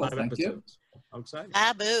 Wonderful. Thank you. I'm excited.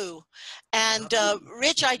 Abu. And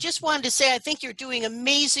Rich, I just wanted to say I think you're doing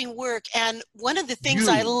amazing work. And one of the things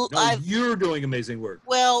you're doing amazing work.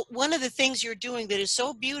 Well, one of the things you're doing that is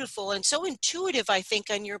so beautiful and so intuitive, I think,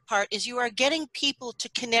 on your part, is you are getting people to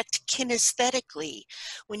connect kinesthetically.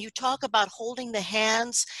 When you talk about holding the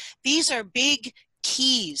hands, these are big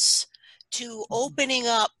keys to opening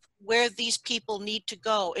up where these people need to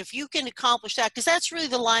go. If you can accomplish that, because that's really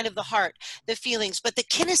the line of the heart, the feelings, but the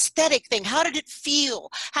kinesthetic thing, how did it feel?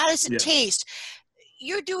 How does it taste?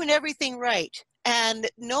 You're doing everything right. And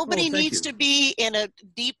nobody needs to be in a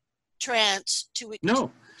deep trance to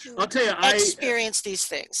I'll tell you, experience these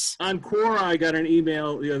things. On Quora, I got an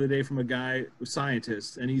email the other day from a guy, a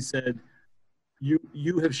scientist, and he said,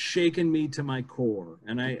 you have shaken me to my core.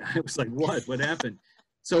 And I was like, what happened?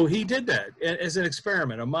 So he did that as an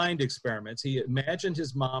experiment, a mind experiment. He imagined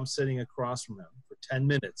his mom sitting across from him for 10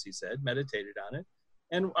 minutes, he said, meditated on it.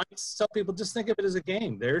 And I tell people, just think of it as a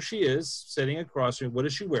game. There she is, sitting across from you. What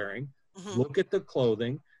is she wearing? Mm-hmm. Look at the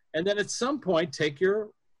clothing. And then at some point,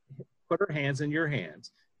 put her hands in your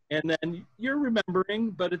hands. And then you're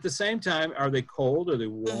remembering, but at the same time, are they cold? Are they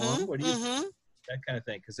warm? Mm-hmm. What do you that kind of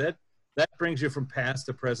thing? Because that brings you from past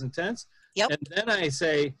to present tense. Yep. And then I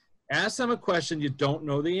say, ask them a question you don't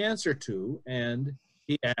know the answer to. And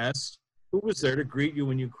he asked, who was there to greet you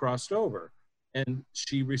when you crossed over? And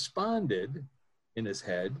she responded in his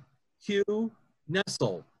head, Hugh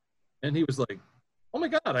Nessel. And he was like, oh my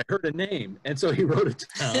God, I heard a name. And so he wrote it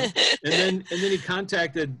down. and then he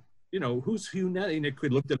contacted, who's Hugh Nessel? And he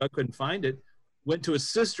looked it up, couldn't find it. Went to his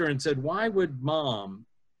sister and said, why would mom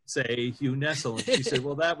say Hugh Nessel? And she said,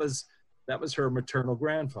 well, that was her maternal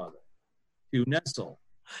grandfather, Hugh Nessel.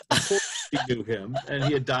 Of course he knew him, and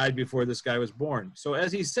he had died before this guy was born. So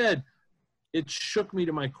as he said, it shook me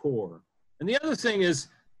to my core. And the other thing is,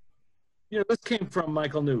 this came from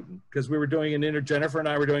Michael Newton, because we were doing Jennifer and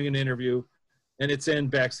I were doing an interview, and it's in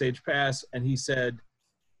Backstage Pass, and he said,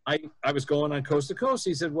 I was going on Coast to Coast.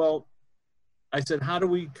 He said, well, I said, how do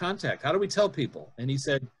we contact? How do we tell people? And he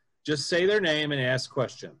said, just say their name and ask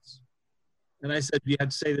questions. And I said, you have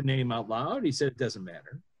to say the name out loud? He said, it doesn't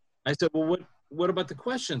matter. I said, well, what about the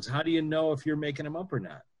questions? How do you know if you're making them up or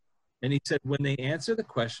not? And he said, when they answer the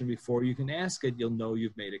question before you can ask it, you'll know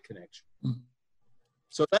you've made a connection. Mm-hmm.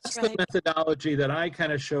 So that's the methodology that I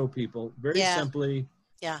kind of show people very simply.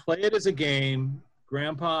 Yeah. Play it as a game.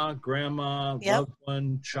 Grandpa, grandma, loved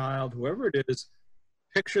one, child, whoever it is,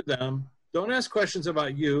 picture them. Don't ask questions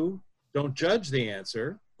about you. Don't judge the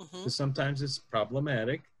answer, because sometimes it's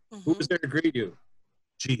problematic. Who was there to greet you?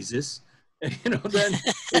 Jesus. Then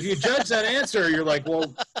if you judge that answer, you're like,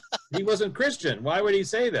 well, he wasn't Christian. Why would he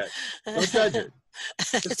say that? Don't judge it.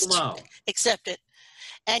 Just allow. Accept it.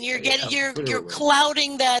 And you're you're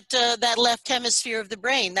clouding that left hemisphere of the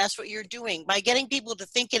brain. That's what you're doing. By getting people to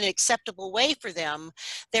think in an acceptable way for them,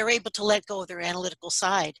 they're able to let go of their analytical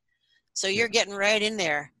side. So you're getting right in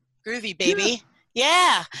there. Groovy, baby.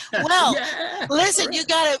 Yeah. Well, listen, you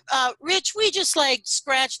got to, Rich, we just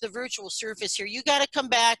scratched the virtual surface here. You got to come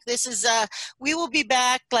back. This is, we will be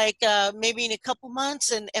back maybe in a couple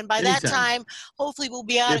months. And by that time, hopefully we'll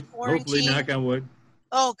be out of quarantine. Hopefully, knock on wood.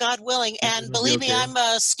 Oh, God willing. And believe me, I'm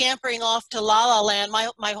scampering off to La La Land.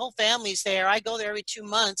 My whole family's there. I go there every 2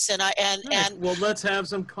 months. Well, let's have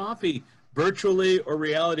some coffee, virtually or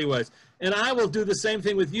reality-wise. And I will do the same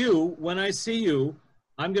thing with you. When I see you,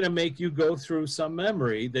 I'm going to make you go through some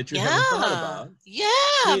memory that you haven't thought about.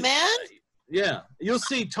 Yeah, man. Yeah. You'll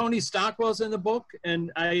see Tony Stockwell's in the book.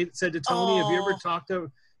 And I said to Tony, have you ever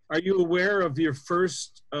are you aware of your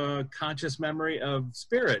first conscious memory of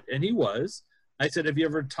spirit? And he was. I said, have you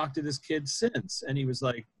ever talked to this kid since? And he was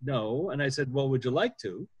like, no. And I said, well, would you like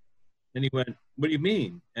to? And he went, what do you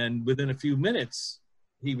mean? And within a few minutes,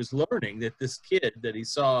 he was learning that this kid that he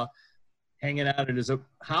saw hanging out at his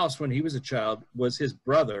house when he was a child was his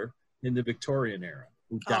brother in the Victorian era,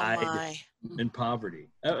 who died in poverty.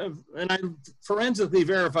 And I forensically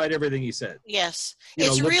verified everything he said. Yes.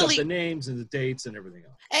 It's looked up the names and the dates and everything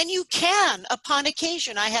else. And you can, upon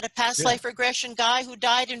occasion. I had a past life regression guy who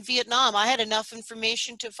died in Vietnam. I had enough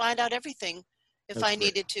information to find out everything. if I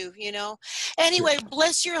needed to, Anyway,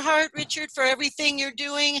 bless your heart, Richard, for everything you're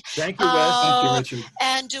doing. Thank you, Wes. Thank you, Richard.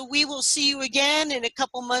 And we will see you again in a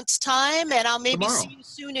couple months' time, and I'll maybe Tomorrow. see you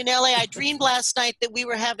soon in LA. I dreamed last night that we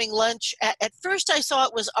were having lunch. At first, I saw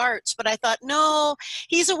it was Arts, but I thought, no,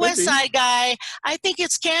 he's a West Side guy. I think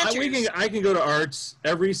it's Cantor's. I can go to Arts.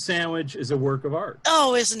 Every sandwich is a work of art.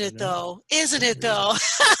 Oh, isn't it though? Isn't it though?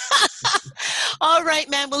 All right,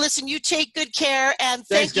 man. Well, listen, you take good care, and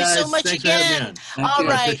thank you so much again. All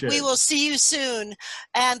right, we will see you soon.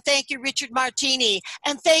 And thank you, Richard Martini.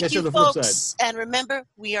 And thank you, folks. And remember,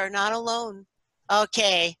 we are not alone.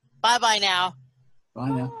 Okay, bye-bye now. Bye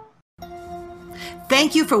now.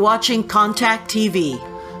 Thank you for watching Contact TV.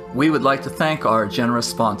 We would like to thank our generous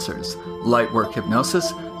sponsors, Lightwork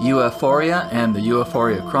Hypnosis, Euphoria and the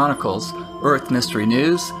Euphoria Chronicles, Earth Mystery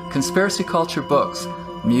News, Conspiracy Culture Books,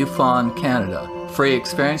 MUFON Canada, Free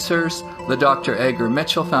Experiencers, the Dr. Edgar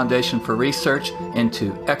Mitchell Foundation for Research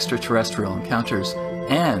into Extraterrestrial Encounters,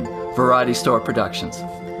 and Variety Store Productions.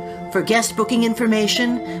 For guest booking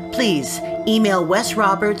information, please email Wes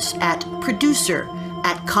Roberts at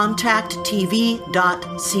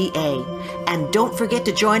producer@contacttv.ca. And don't forget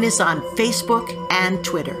to join us on Facebook and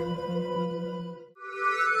Twitter.